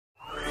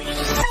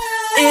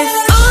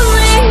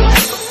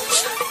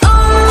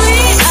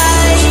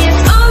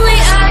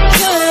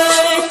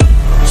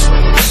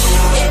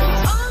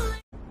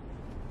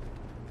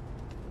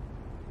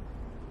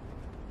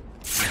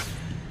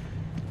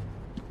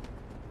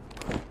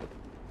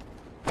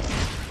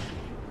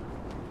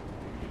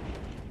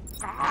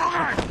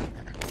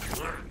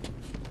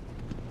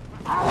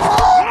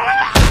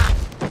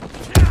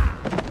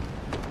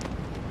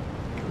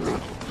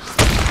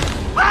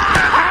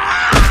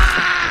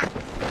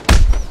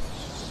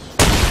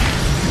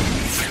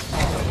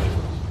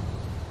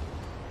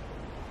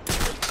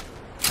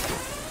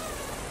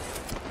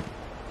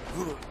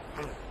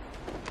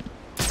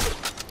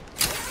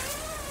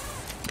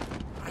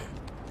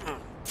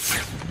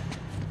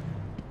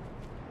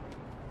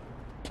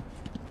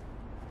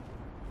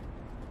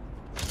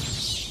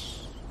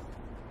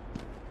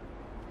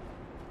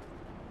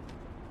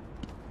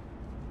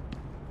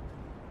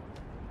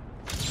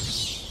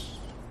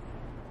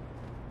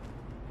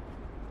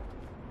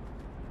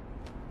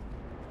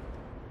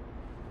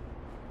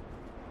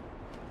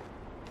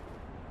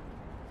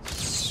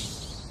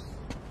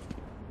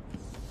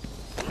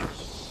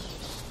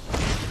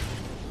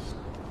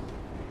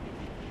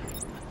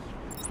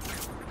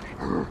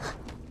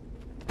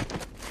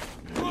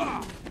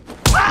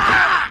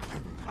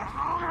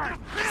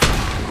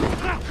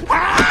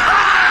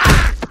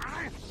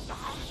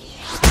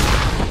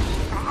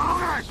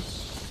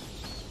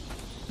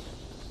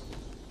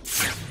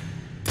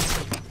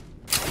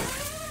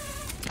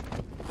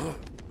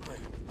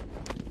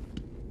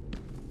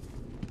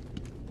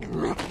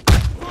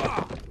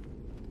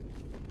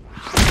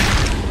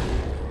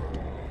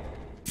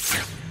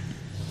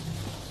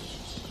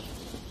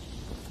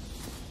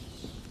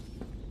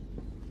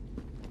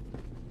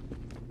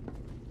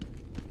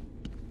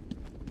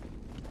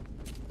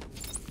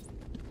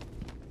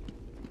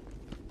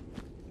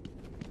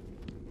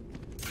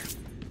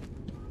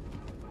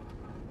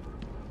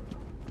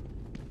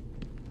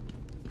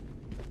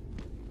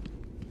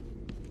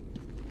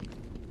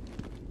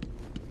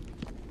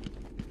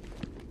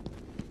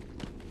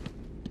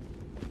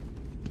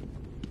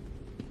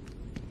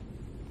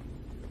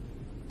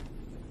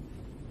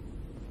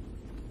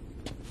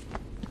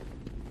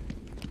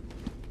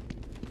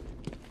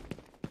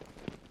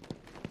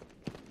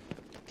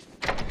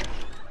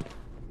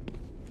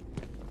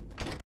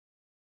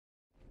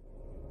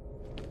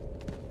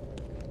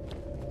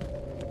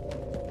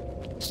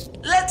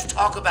Let's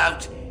talk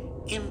about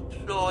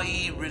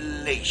employee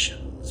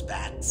relations,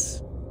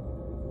 Bats.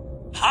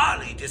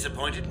 Harley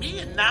disappointed me,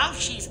 and now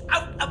she's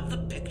out of the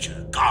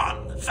picture.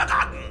 Gone,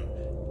 forgotten,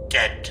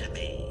 dead to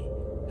me.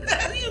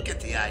 You get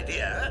the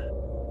idea.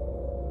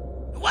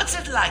 What's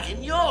it like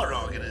in your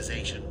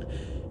organization?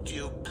 Do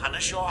you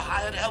punish your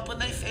hired help when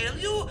they fail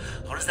you?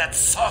 Or is that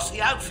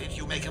saucy outfit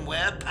you make them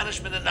wear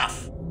punishment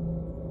enough?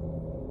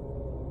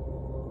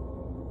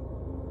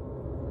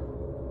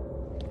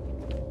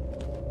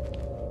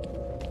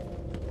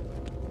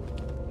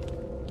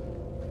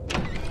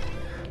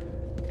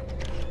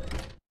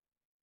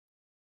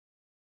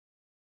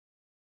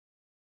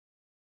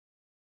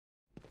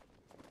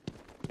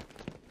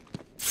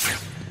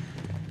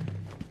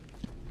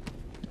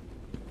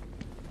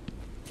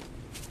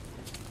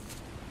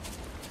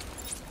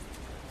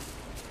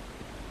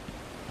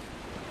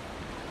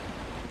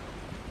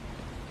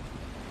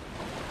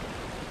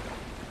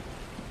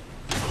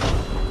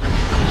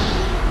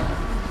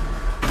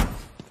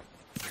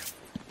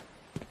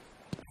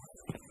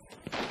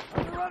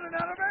 Running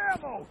out of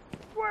ammo!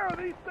 Where are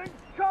these things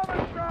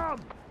coming from?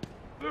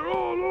 They're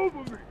all over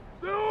me!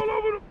 They're all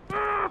over the...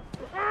 Ah!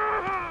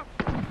 Ah!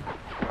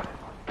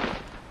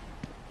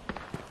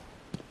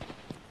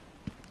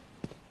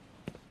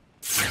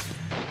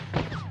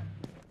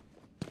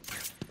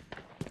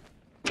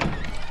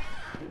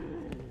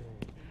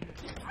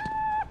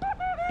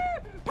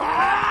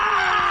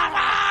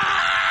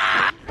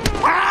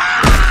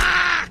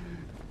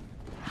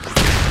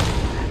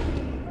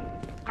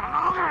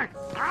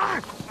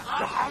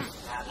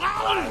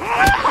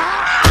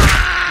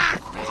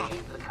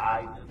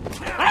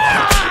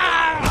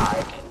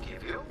 I can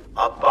give you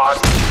a body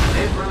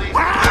literally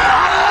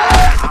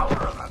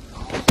power of a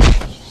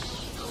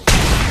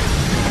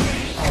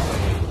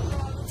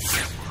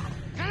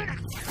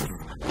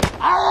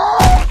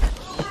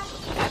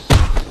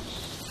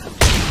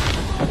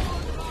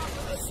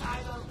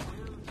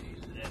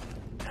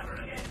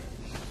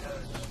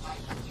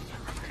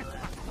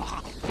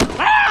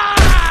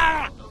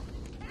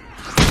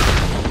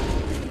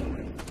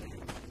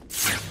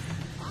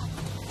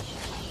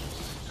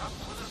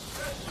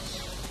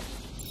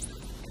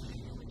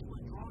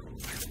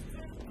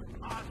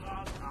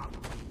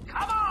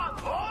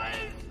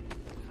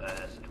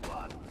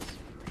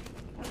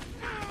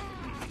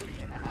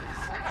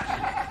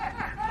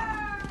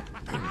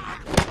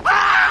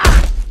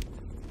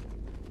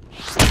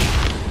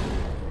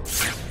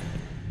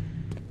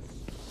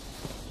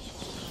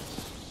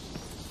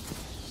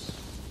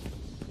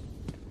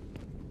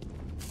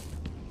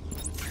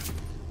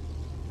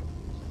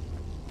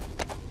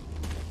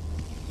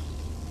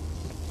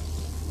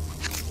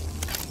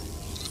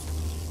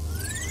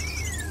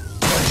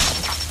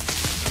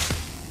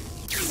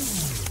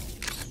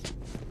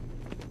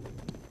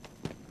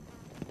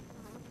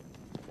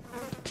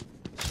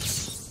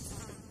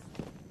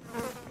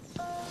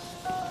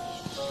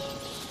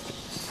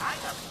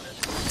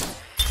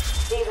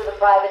These are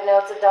the private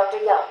notes of Dr.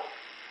 Young.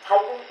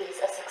 Titan is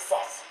a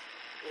success.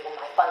 Even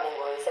my funding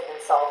worries have been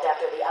solved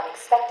after the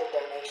unexpected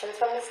donations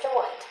from Mr.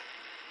 White.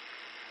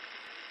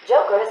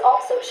 Joker has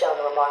also shown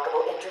a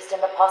remarkable interest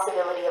in the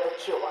possibility of a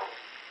cure.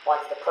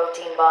 Once the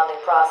protein bonding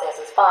process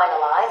is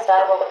finalized,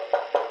 I will...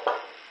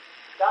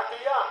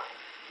 Dr. Young,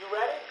 you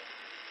ready?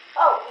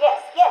 Oh, yes,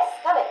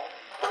 come in.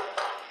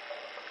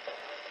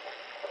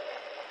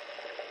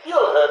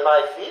 You'll hurt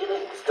my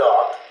feelings,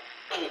 Doc,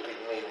 keeping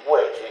me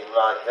waiting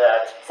like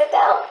that. Sit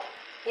down.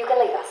 You can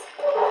leave us.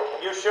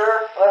 You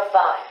sure? We're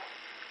fine.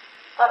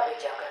 Aren't we,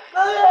 Joker?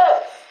 Oh,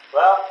 yes.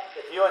 Well,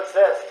 if you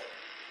insist.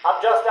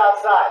 I'm just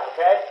outside,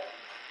 okay?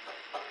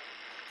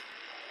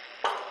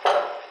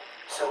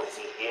 So is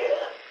he here?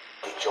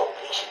 Did your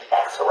patient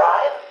X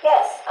arrive?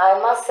 Yes, I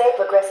must say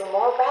progressing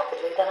more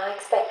rapidly than I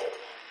expected.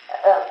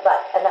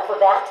 But enough of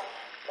that.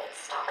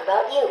 Let's talk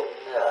about you.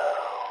 No.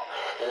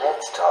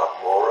 Let's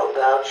talk more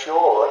about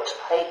your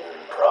Titan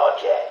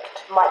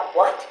project. My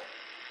what?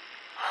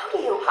 How do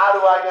you... How do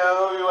I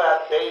know you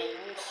have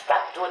Bane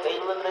strapped to a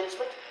table in the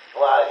basement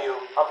while you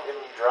pump him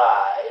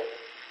dry?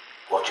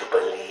 Would you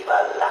believe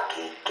a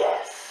lucky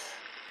guess?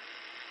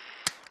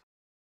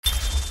 The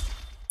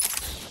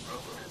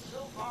program has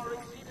so far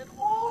exceeded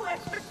all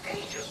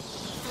expectations.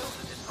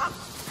 It is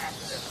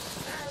unprecedented,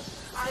 as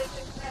I have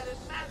declared it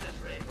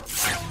mandatory for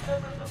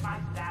all members of my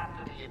staff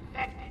to be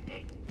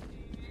infected,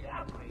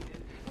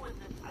 upgraded with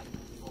the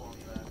Titan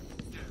formula.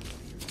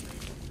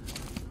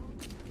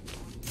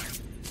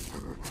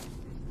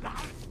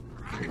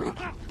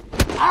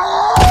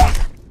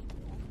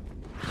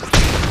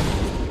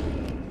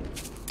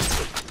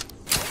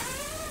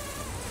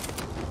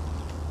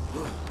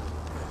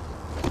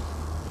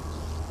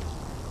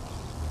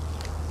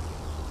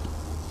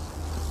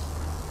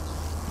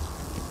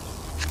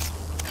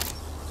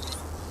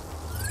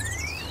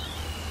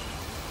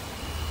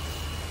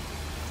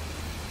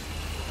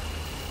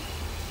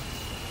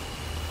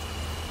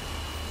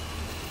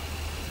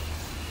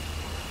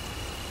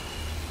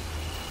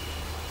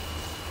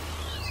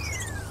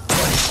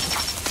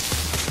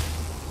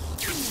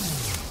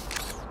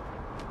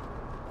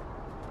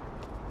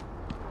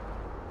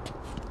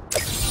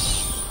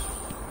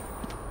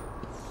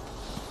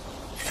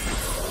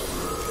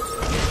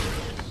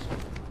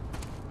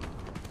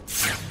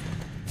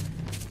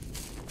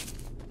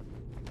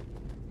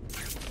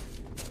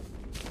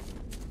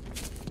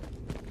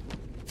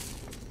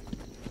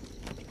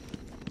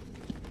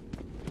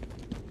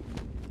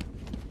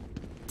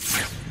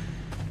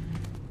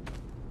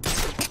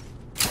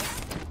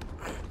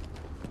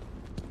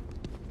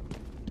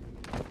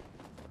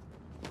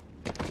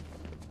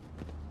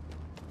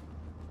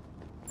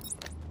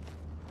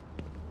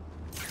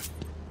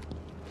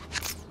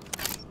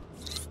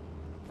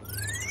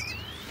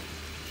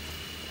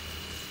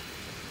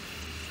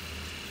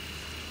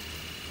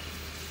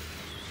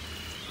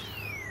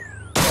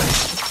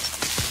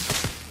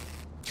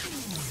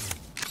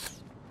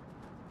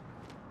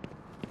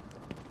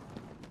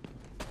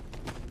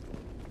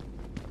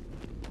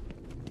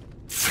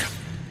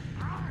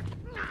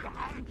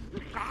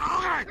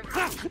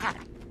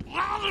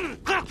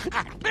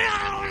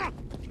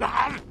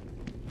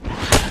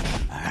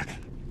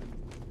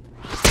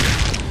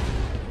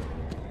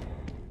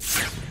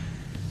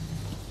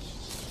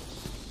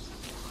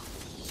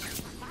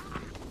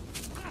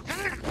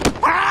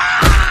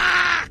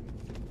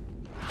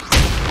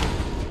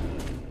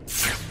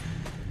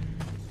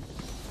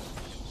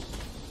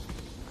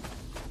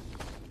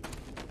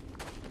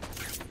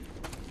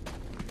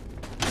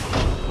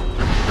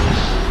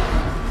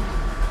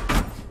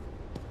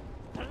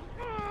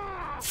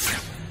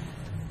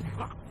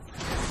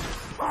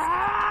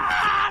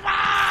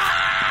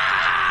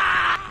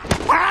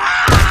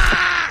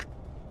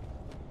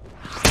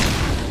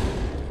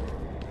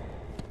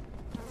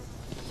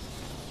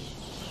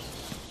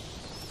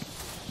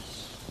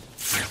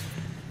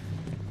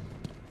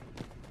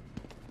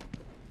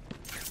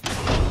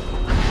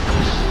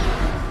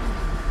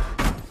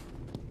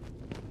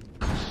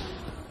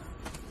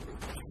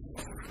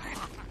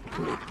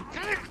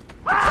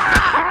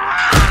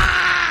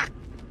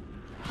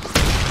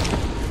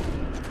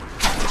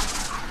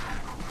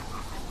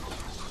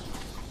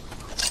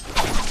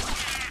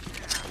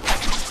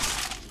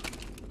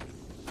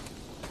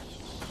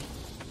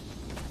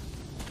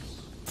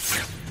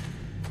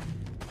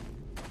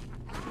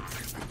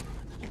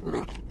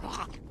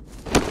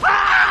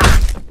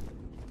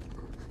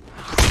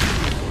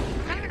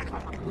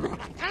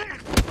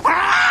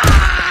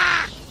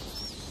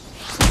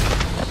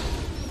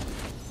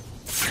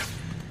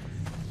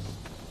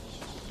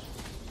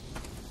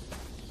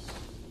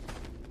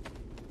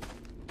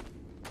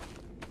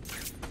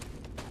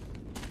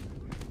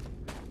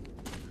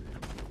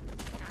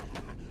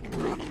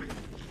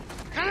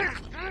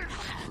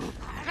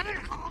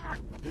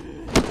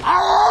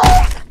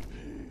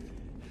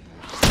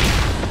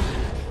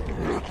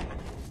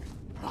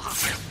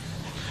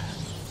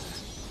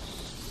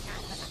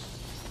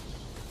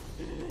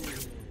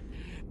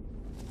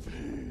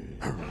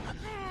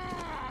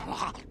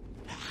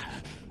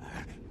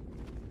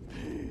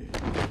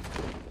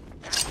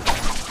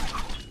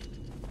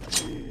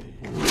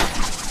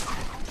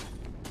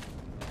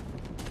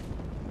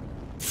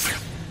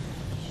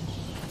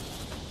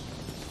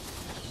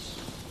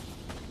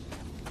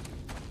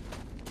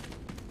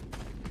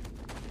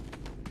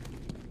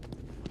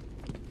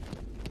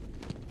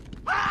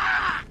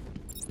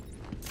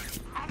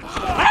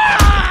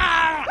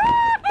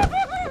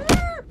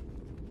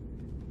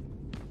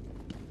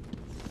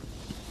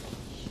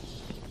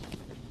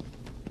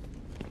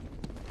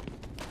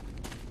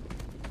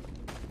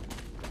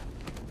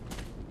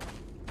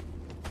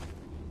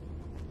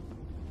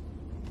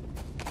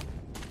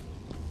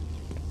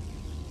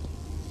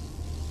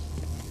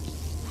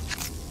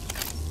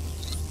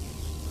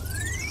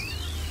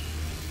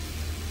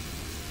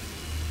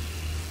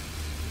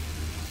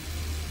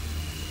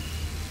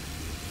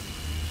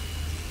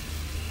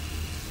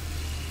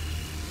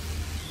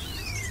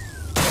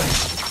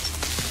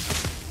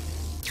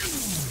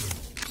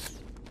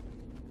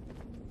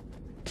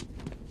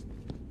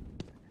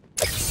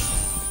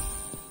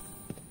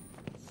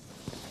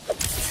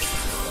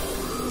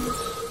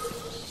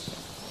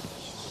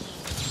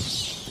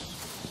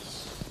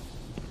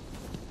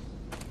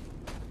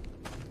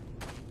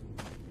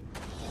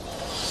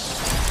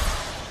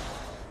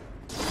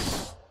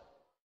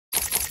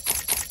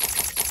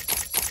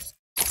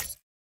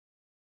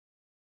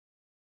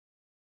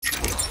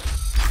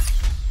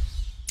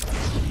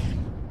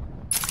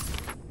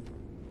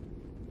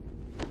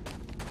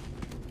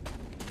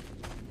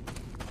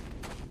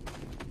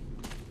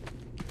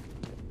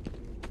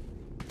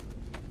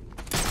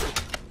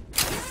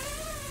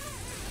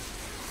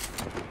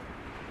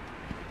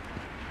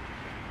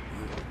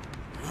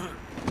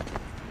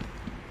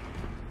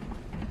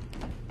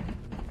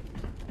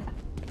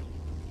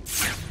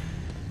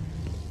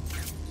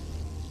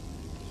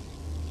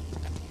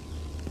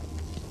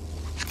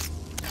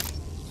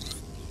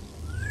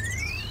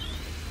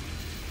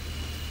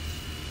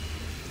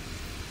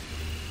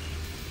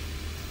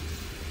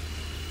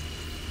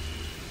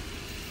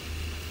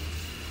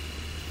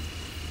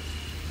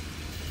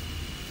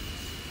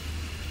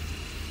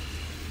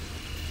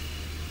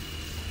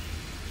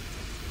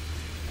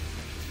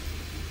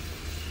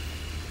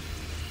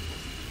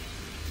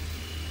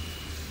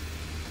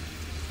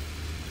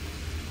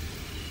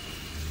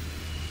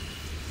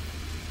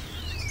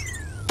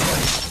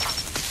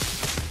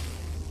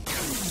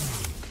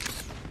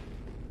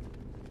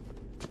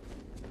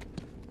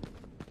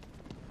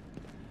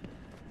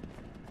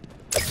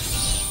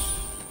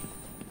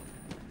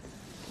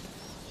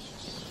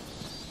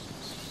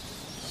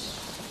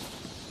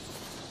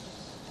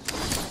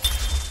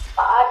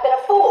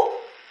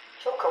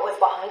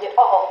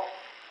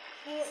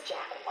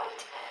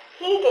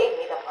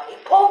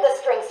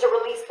 to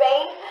release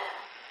Bane?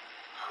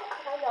 How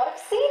could I not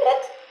have seen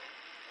it?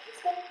 He's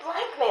been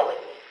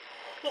blackmailing me.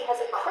 He has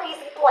a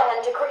crazy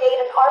plan to create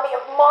an army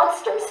of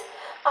monsters.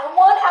 I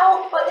want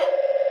out, but...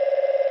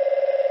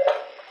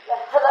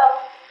 Hello?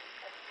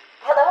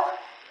 Hello?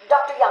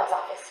 Dr. Young's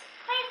office.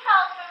 Please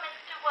hold for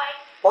Mr. White.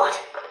 What?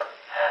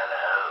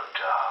 Hello,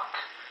 Doc.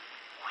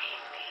 We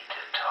need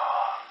to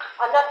talk.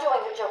 I'm not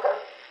doing it, Joker.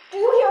 Do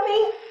you hear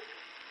me?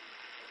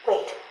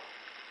 Wait.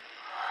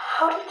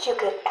 How did you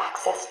get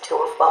access to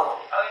a phone?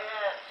 Oh,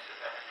 yes.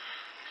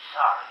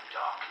 Sorry,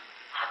 Doc.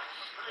 Had to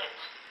split.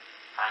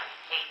 I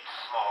hate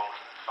small,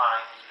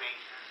 confined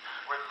spaces.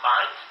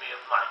 Reminds me of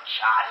my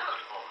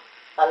childhood.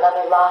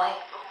 Another lie?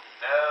 Who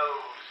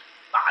knows?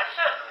 I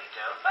certainly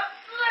don't, but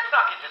let's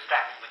not get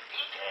distracted with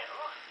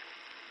details.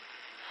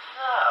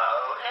 So,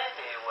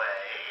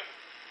 anyway,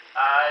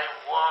 I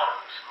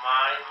want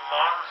my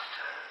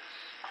monsters.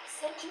 I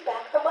sent you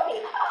back the money.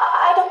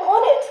 I don't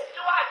want it.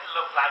 Do I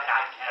look like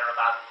I care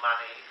about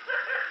money?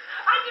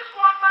 I just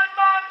want my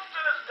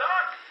monsters,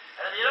 Doc.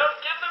 And if you don't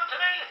give them to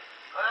me,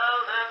 well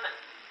then,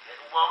 it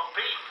won't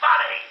be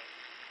funny.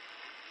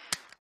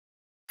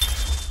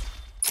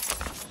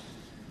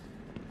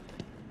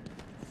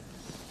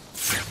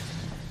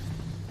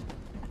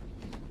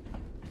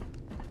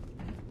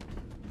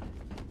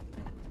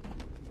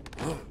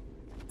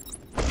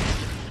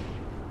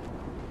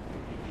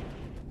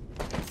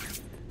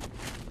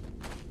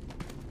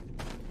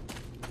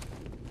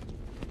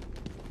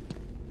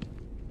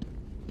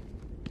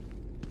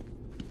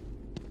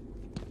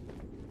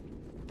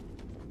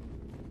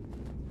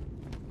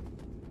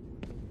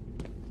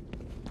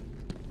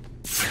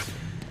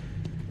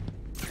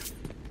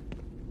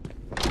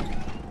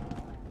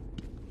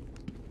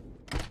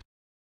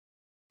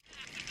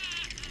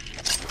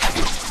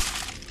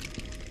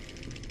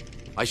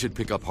 I should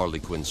pick up Harley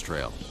Quinn's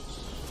trail.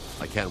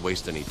 I can't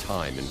waste any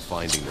time in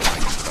finding the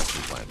right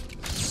production plant.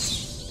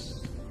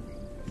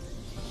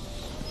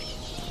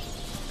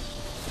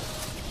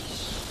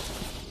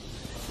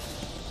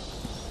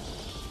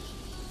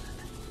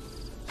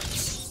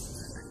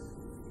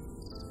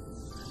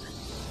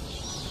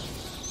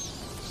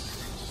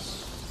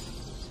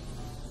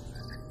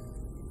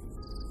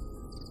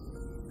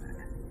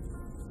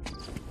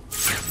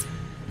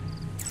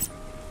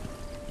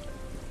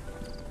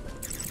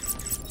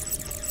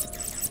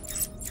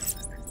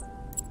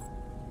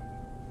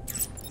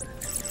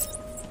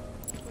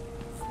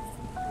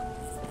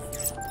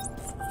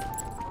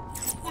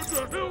 What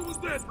the hell was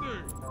that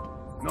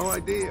thing? No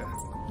idea.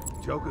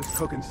 Joker's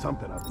cooking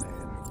something up,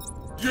 man.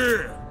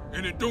 Yeah,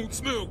 and it don't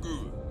smell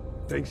good.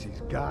 Thinks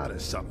he's God or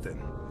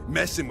something.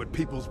 Messing with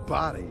people's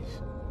bodies.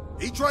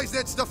 He tries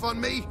that stuff on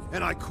me,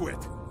 and I quit.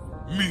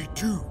 Me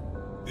too.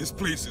 This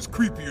place is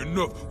creepy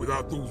enough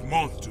without those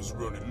monsters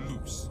running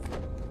loose.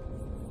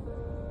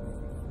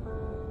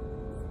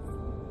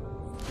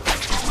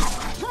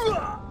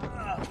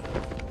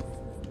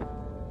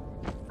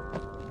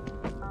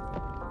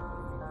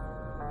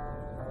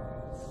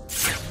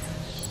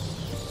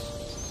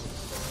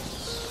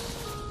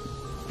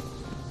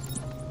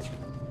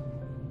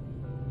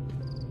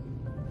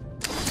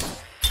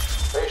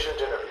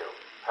 Patient interview.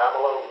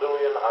 Pamela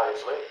Lillian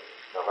Isley,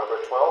 November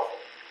 12th,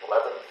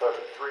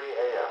 11:33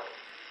 a.m.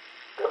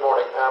 Good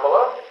morning,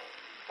 Pamela.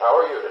 How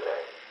are you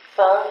today?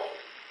 Fine.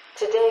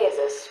 Today is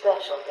a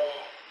special day.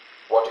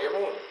 What do you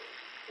mean?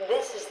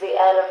 This is the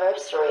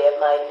anniversary of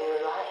my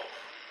new life.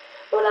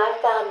 When I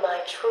found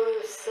my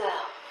true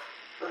self.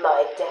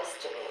 My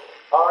destiny.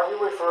 Are you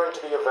referring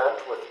to the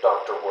event with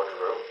Dr.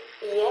 Woodrow?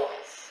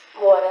 Yes.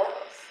 What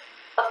else?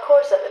 Of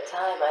course, at the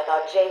time, I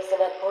thought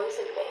Jason had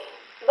poisoned me.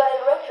 But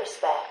in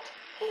retrospect,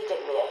 he did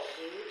me a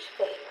huge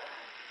favor.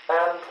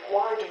 And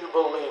why do you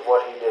believe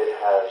what he did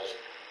has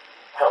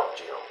helped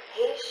you?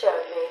 He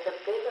showed me the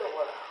bigger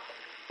world.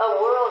 A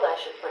world I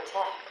should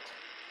protect.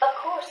 Of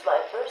course,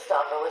 my first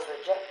offer was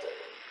rejected.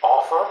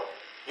 Offer?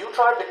 You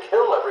tried to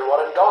kill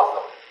everyone in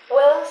Gotham.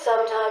 Well,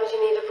 sometimes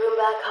you need to prune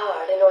back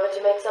hard in order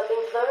to make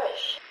something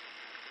flourish.